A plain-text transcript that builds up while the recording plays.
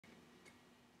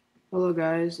Hello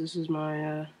guys, this is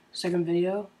my second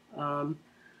video.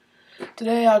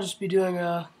 Today I'll just be doing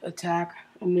a attack.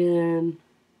 I'm in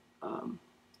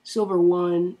Silver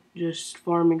 1, just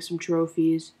farming some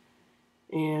trophies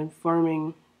and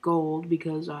farming gold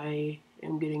because I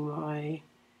am getting my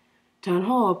Town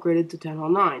Hall upgraded to Town Hall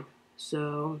 9.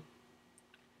 So,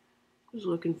 just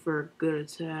looking for a good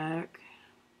attack.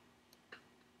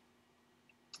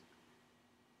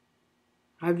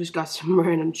 I've just got some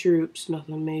random troops,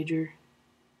 nothing major.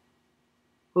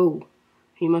 Oh,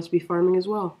 he must be farming as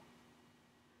well.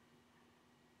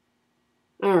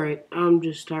 Alright, I'm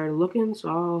just tired of looking, so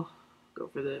I'll go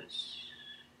for this.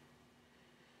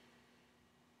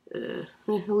 At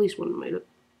least one made it.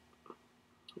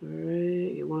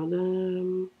 Alright, get one of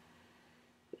them.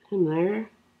 Put him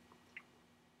there.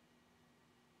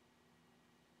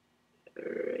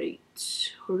 Alright,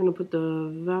 we're gonna put the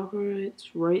Valkyrites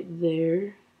right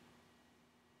there.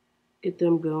 Get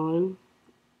them going.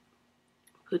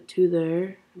 Put two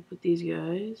there. And put these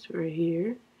guys right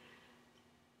here.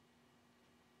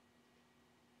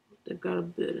 They've got a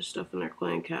bit of stuff in their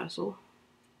clan castle.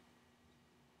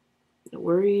 No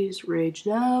worries, rage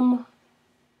them.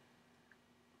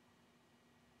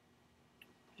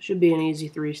 Should be an easy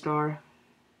 3-star.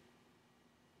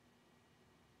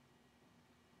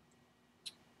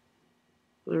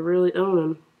 But I really own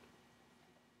him.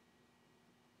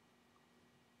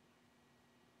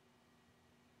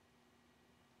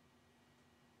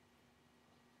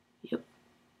 Yep.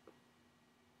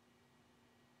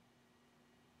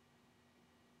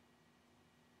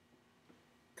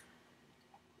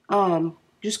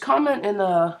 Just comment in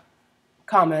the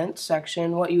comments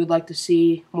section what you would like to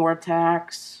see, more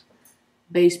attacks,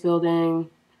 base building.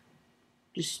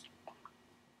 Just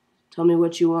tell me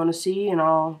what you want to see and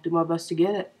I'll do my best to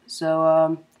get it.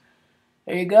 So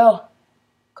there you go.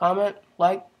 Comment,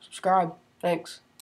 like, subscribe. Thanks.